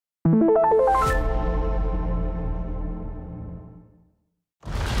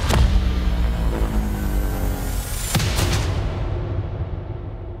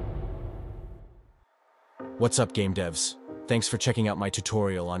What's up, game devs? Thanks for checking out my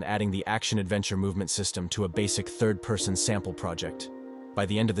tutorial on adding the action-adventure movement system to a basic third-person sample project. By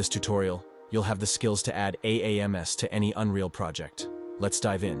the end of this tutorial, you'll have the skills to add AAMS to any Unreal project. Let's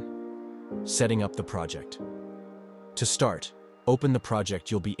dive in. Setting up the project. To start, open the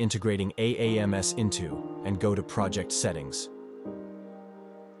project you'll be integrating AAMS into and go to Project Settings.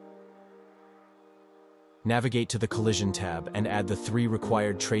 Navigate to the Collision tab and add the 3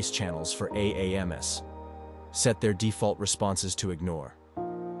 required trace channels for AAMS. Set their default responses to ignore.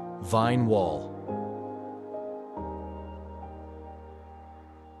 Vine wall.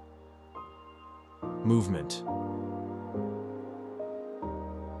 Movement.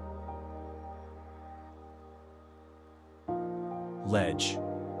 Ledge.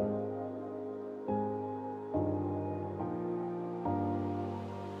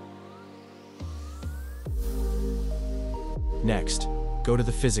 Next, go to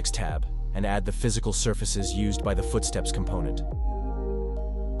the Physics tab and add the physical surfaces used by the footsteps component.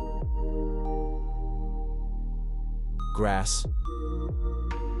 Grass,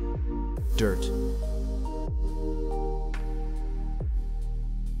 dirt,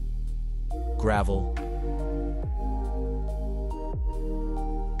 gravel,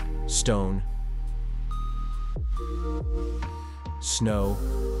 stone, snow,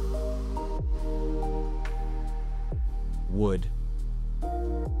 wood,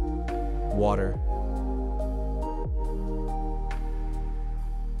 water,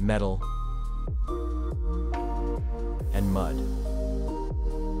 metal, and mud.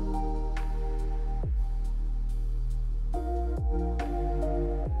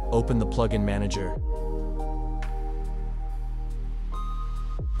 Open the plugin manager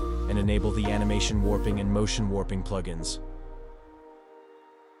and enable the animation warping and motion warping plugins.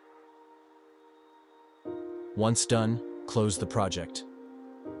 Once done, close the project.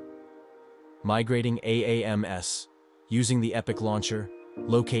 Migrating AAMS. Using the Epic Launcher,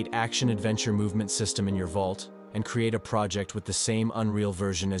 locate Action Adventure Movement System in your vault and create a project with the same Unreal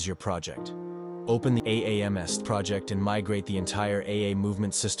version as your project. Open the AAMS project and migrate the entire AA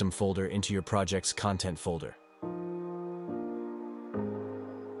Movement System folder into your project's content folder.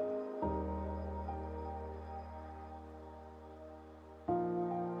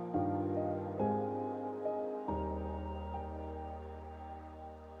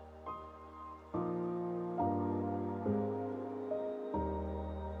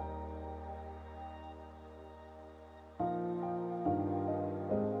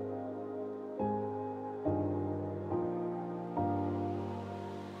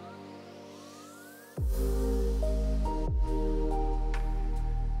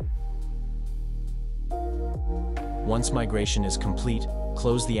 Once migration is complete,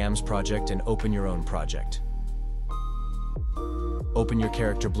 close the AAMS project and open your own project. Open your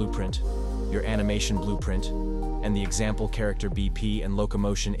character blueprint, your animation blueprint, and the example character BP and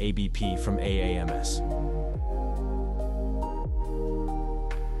locomotion ABP from AAMS.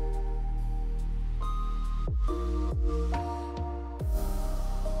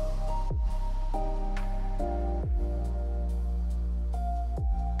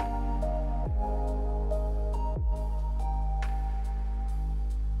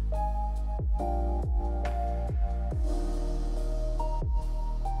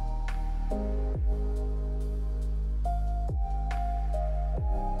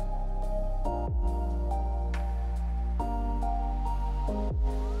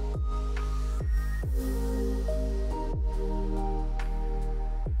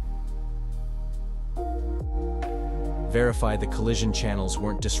 Verify the collision channels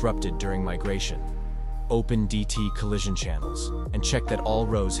weren't disrupted during migration. Open DT collision channels and check that all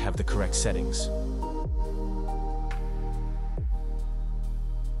rows have the correct settings.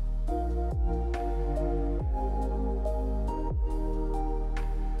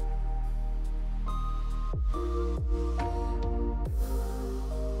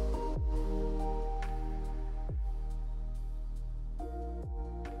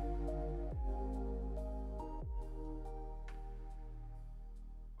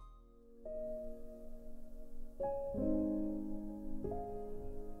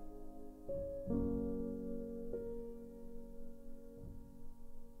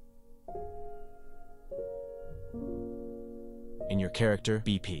 In your character,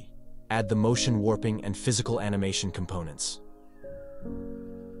 BP, add the motion warping and physical animation components.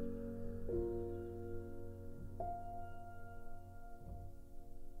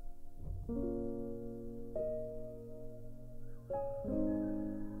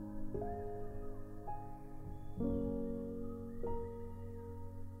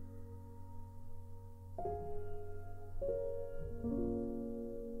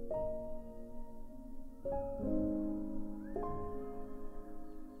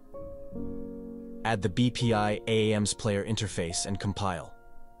 Add the BPI AAMS player interface and compile.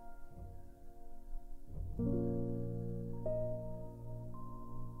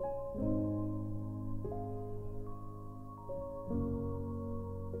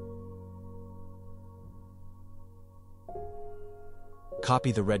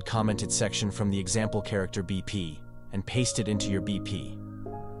 Copy the red commented section from the example character BP and paste it into your BP.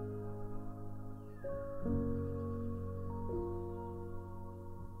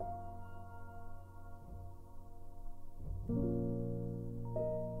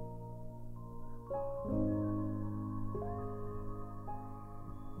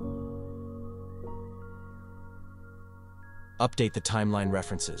 Update the timeline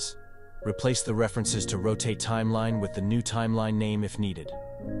references. Replace the references to rotate timeline with the new timeline name if needed.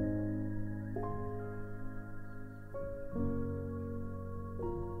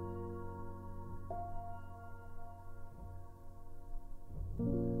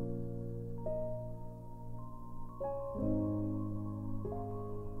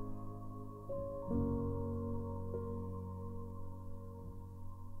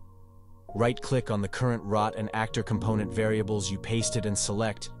 Right-click on the current rot and actor component variables you pasted and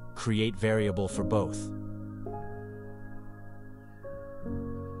select Create Variable for both.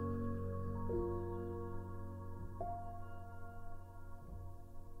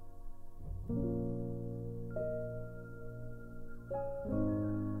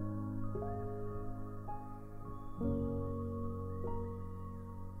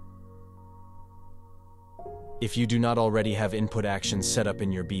 If you do not already have input actions set up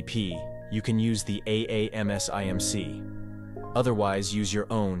in your BP, you can use the AAMS IMC. Otherwise, use your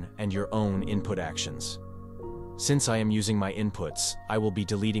own input actions. Since I am using my inputs, I will be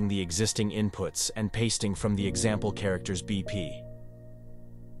deleting the existing inputs and pasting from the example character's BP.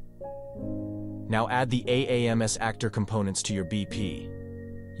 Now add the AAMS actor components to your BP.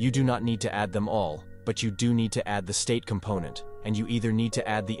 You do not need to add them all, but you do need to add the state component, and you either need to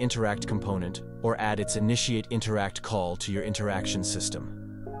add the interact component or add its initiate interact call to your interaction system.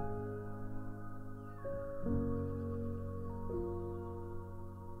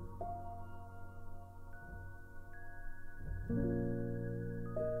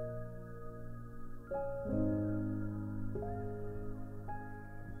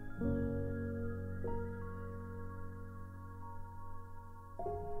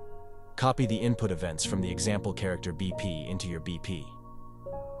 Copy the input events from the example character BP into your BP.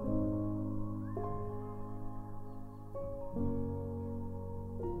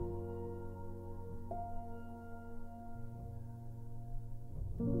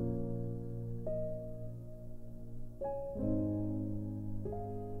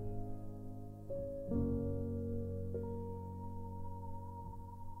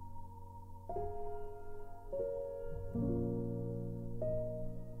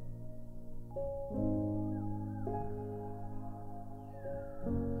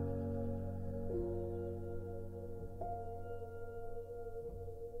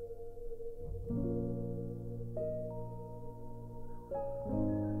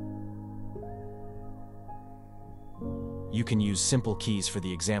 You can use simple keys for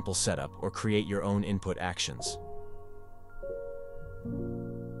the example setup or create your own input actions.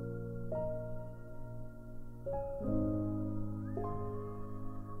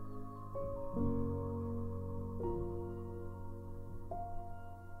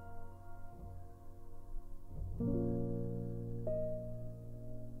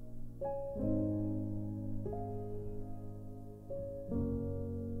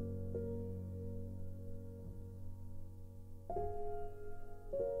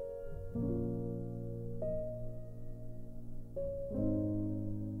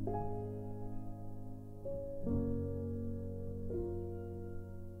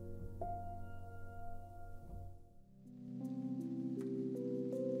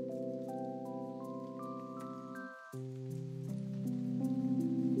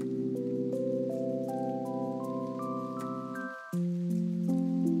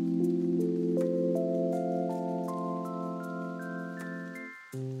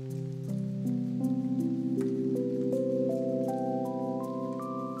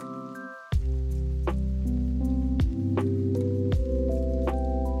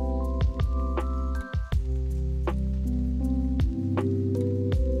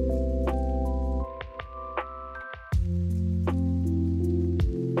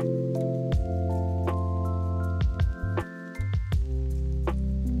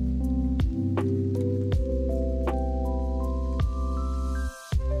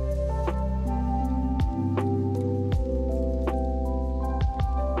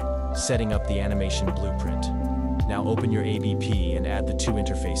 Setting up the animation blueprint. Now open your ABP and add the two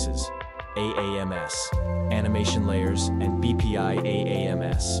interfaces. AAMS, animation layers, and BPI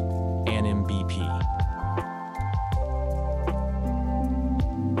AAMS, anim BP.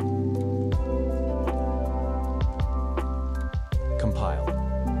 Compile.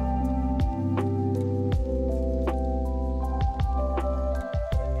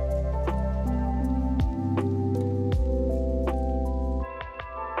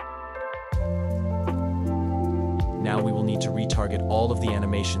 Now we will need to retarget all of the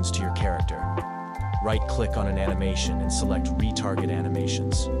animations to your character. Right-click on an animation and select Retarget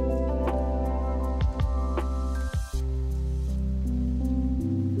Animations.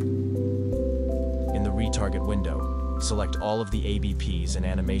 In the Retarget window, select all of the ABPs and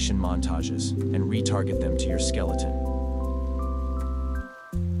animation montages and retarget them to your skeleton.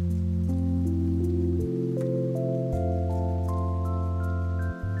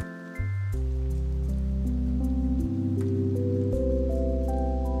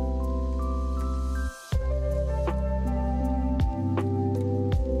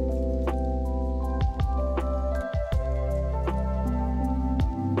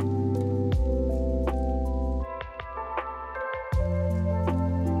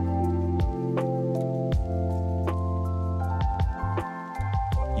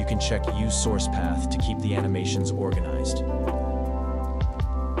 You can check Use Source Path to keep the animations organized.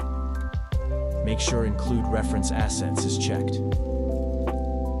 Make sure Include Reference Assets is checked.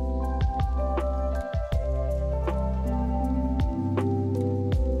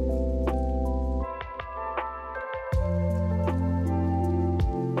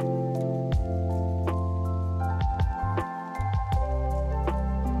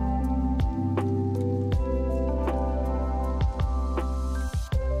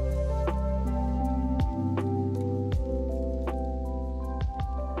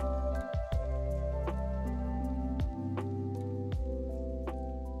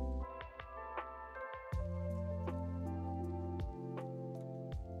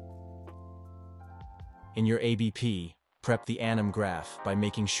 In your ABP, prep the anim graph by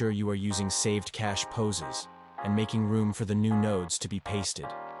making sure you are using saved cache poses and making room for the new nodes to be pasted.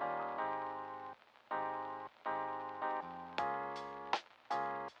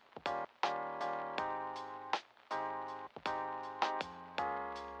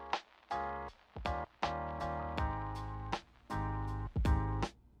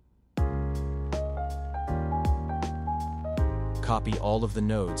 Copy all of the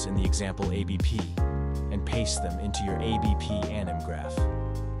nodes in the example ABP and paste them into your ABP anim graph.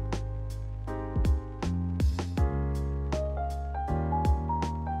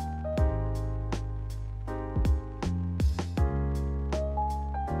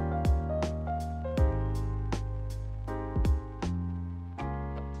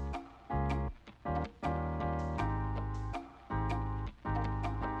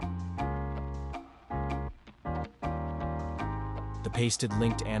 The pasted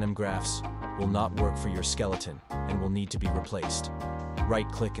linked anim graphs will not work for your skeleton and will need to be replaced.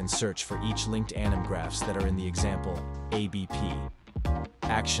 Right-click and search for each linked anim graphs that are in the example ABP,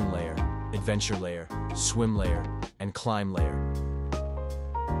 Action Layer, Adventure Layer, Swim Layer, and Climb Layer.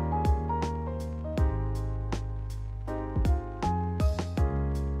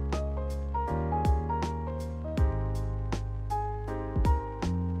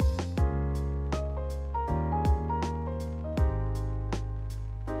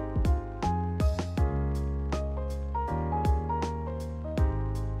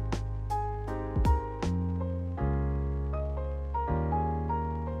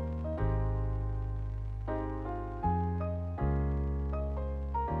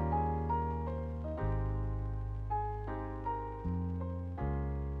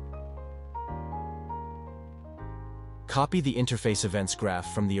 Copy the interface events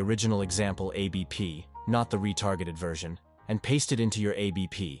graph from the original example ABP, not the retargeted version, and paste it into your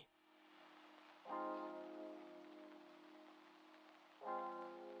ABP.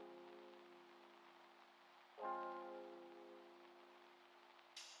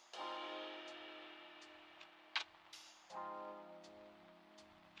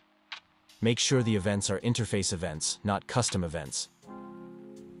 Make sure the events are interface events, not custom events.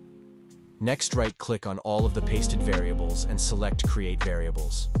 Next, right-click on all of the pasted variables and select Create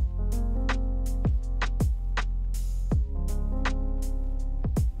Variables.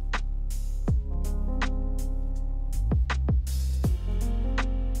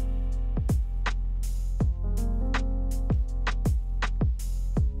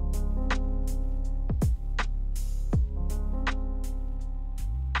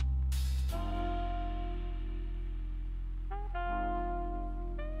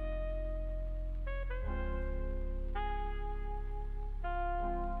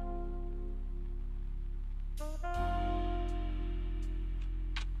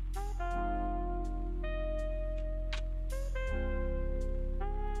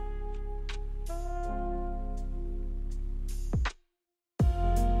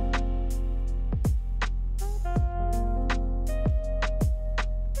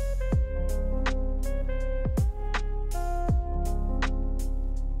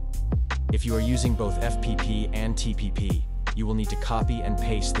 you are using both FPP and TPP, you will need to copy and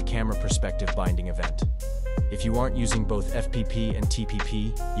paste the camera perspective binding event. If you aren't using both FPP and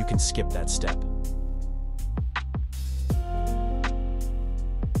TPP, you can skip that step.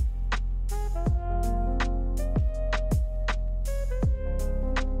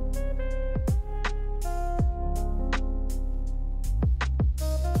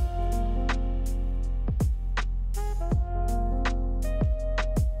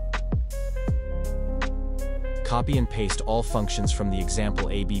 Copy and paste all functions from the example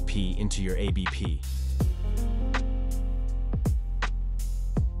ABP into your ABP.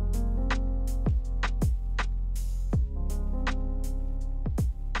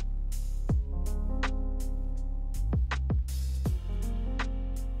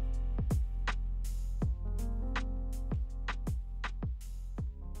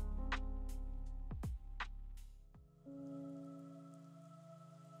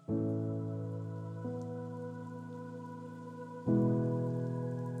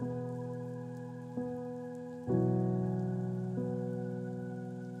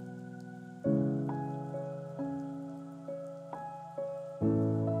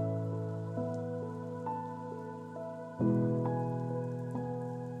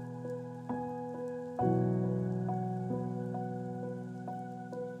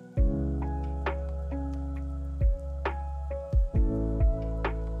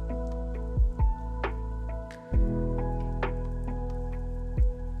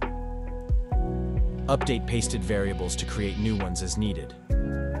 Update pasted variables to create new ones as needed.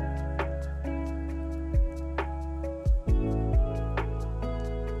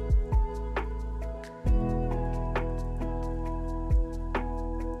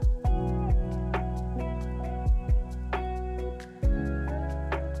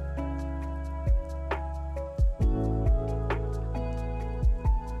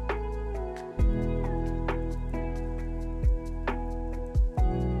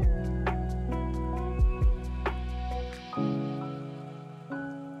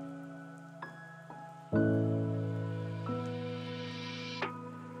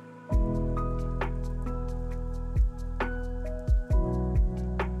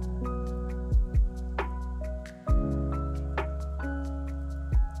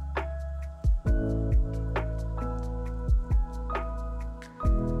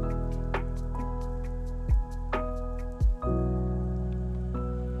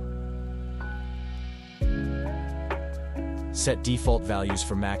 Set default values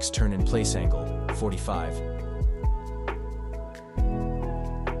for max turn in place angle, 45.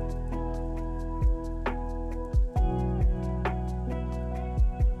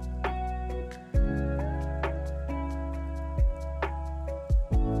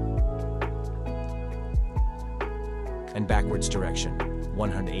 And backwards direction,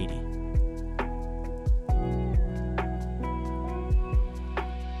 180.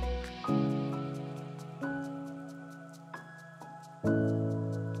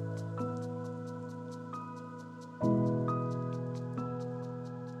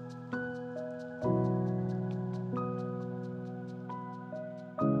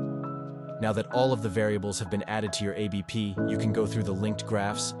 Now that all of the variables have been added to your ABP, you can go through the linked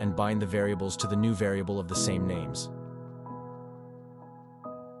graphs and bind the variables to the new variable of the same names.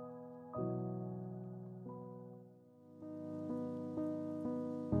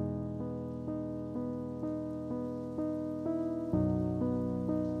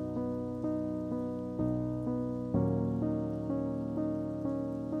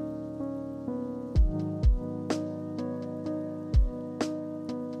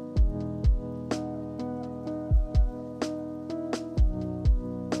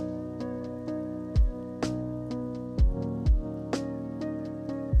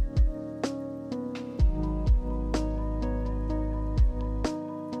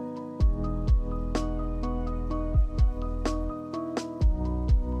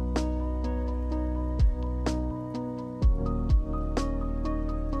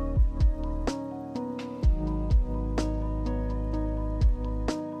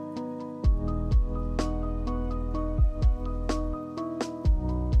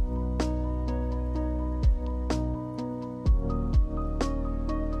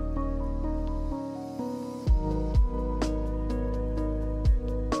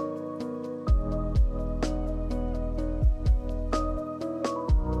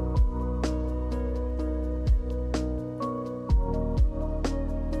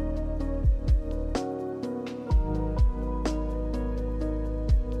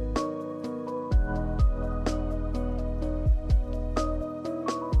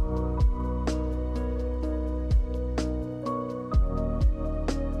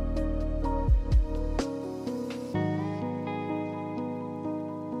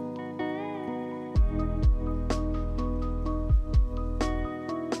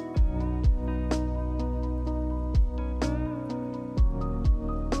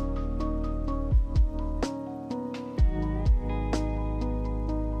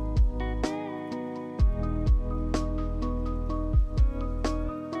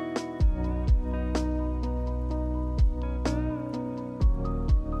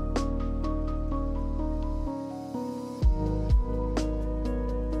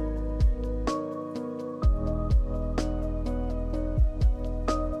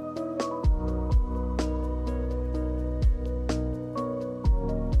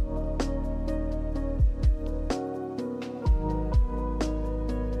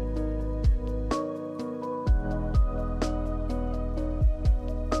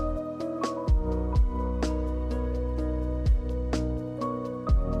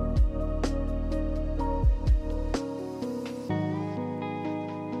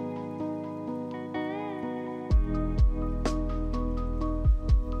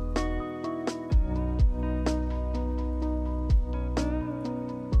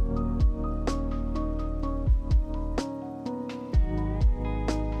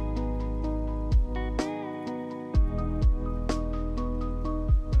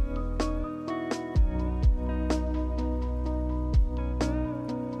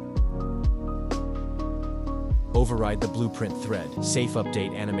 Override the blueprint thread, safe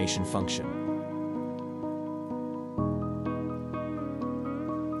update animation function.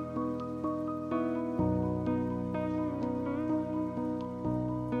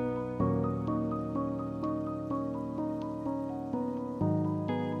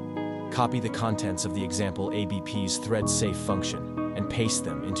 Copy the contents of the example ABP's thread safe function and paste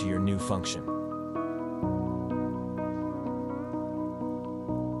them into your new function.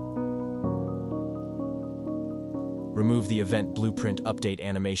 Remove the event blueprint update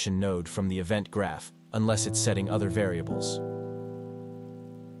animation node from the event graph, unless it's setting other variables.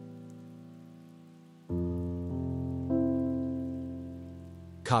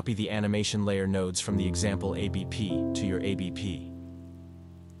 Copy the animation layer nodes from the example ABP to your ABP.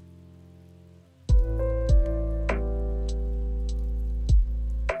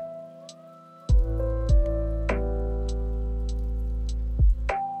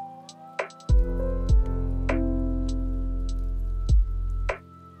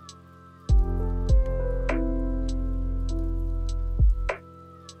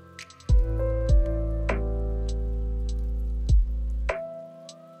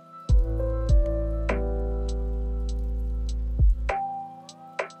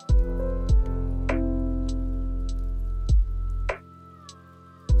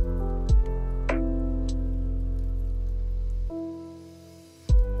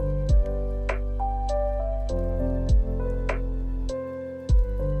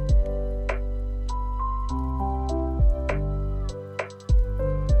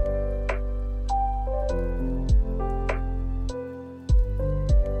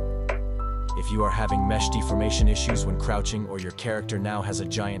 If you are having mesh deformation issues when crouching or your character now has a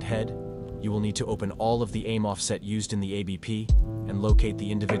giant head, you will need to open all of the aim offset used in the ABP and locate the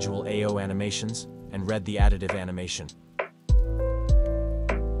individual AO animations and read the additive animation.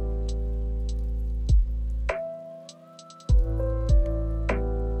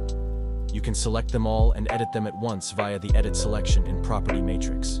 You can select them all and edit them at once via the Edit selection in Property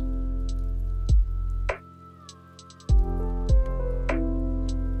Matrix.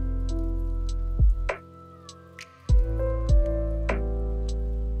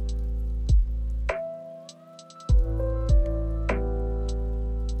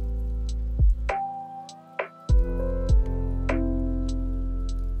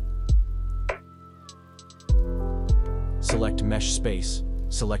 Select Mesh Space,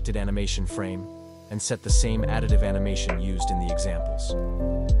 Selected Animation Frame, and set the same additive animation used in the examples.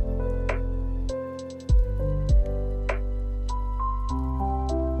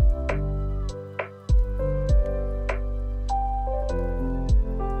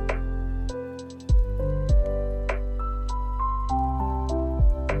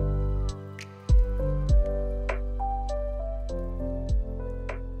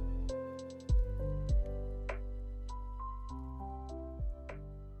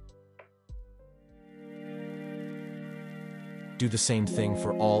 Do the same thing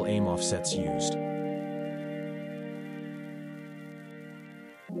for all aim offsets used.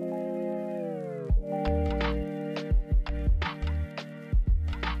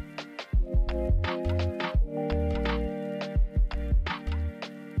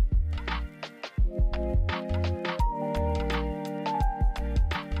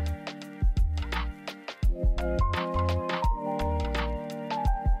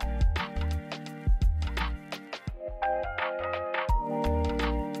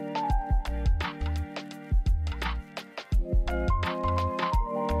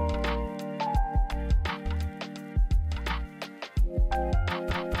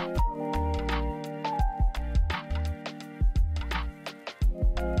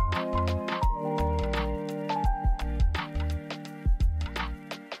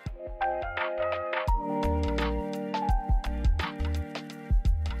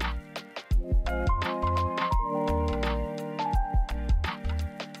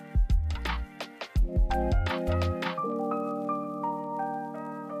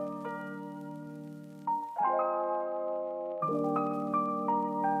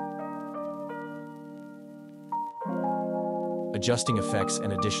 Adjusting effects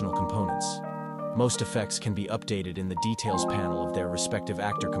and additional components. Most effects can be updated in the Details panel of their respective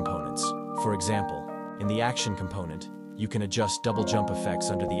actor components. For example, in the Action component, you can adjust double jump effects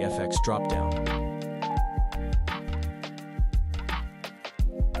under the FX dropdown.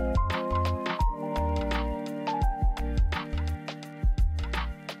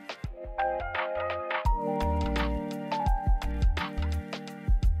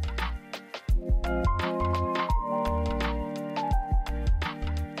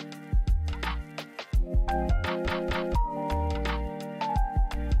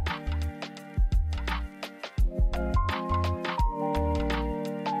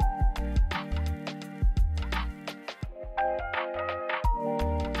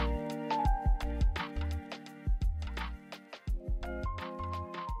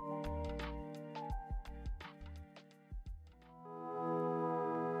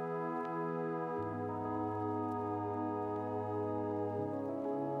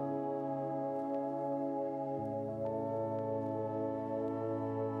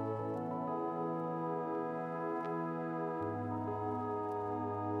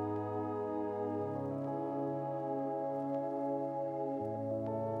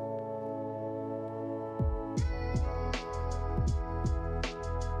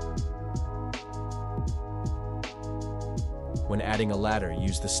 When adding a ladder,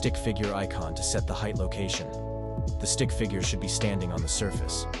 use the stick figure icon to set the height location. The stick figure should be standing on the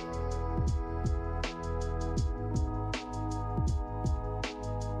surface.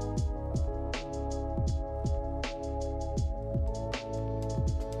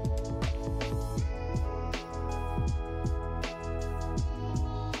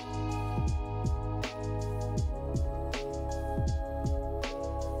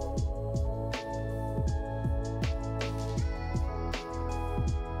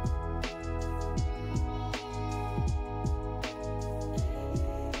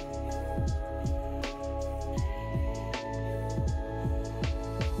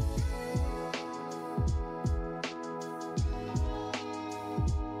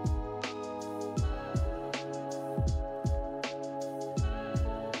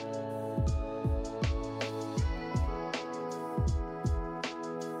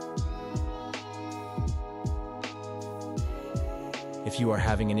 If you are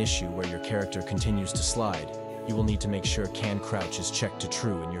having an issue where your character continues to slide, you will need to make sure can crouch is checked to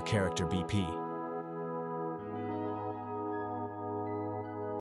true in your character BP.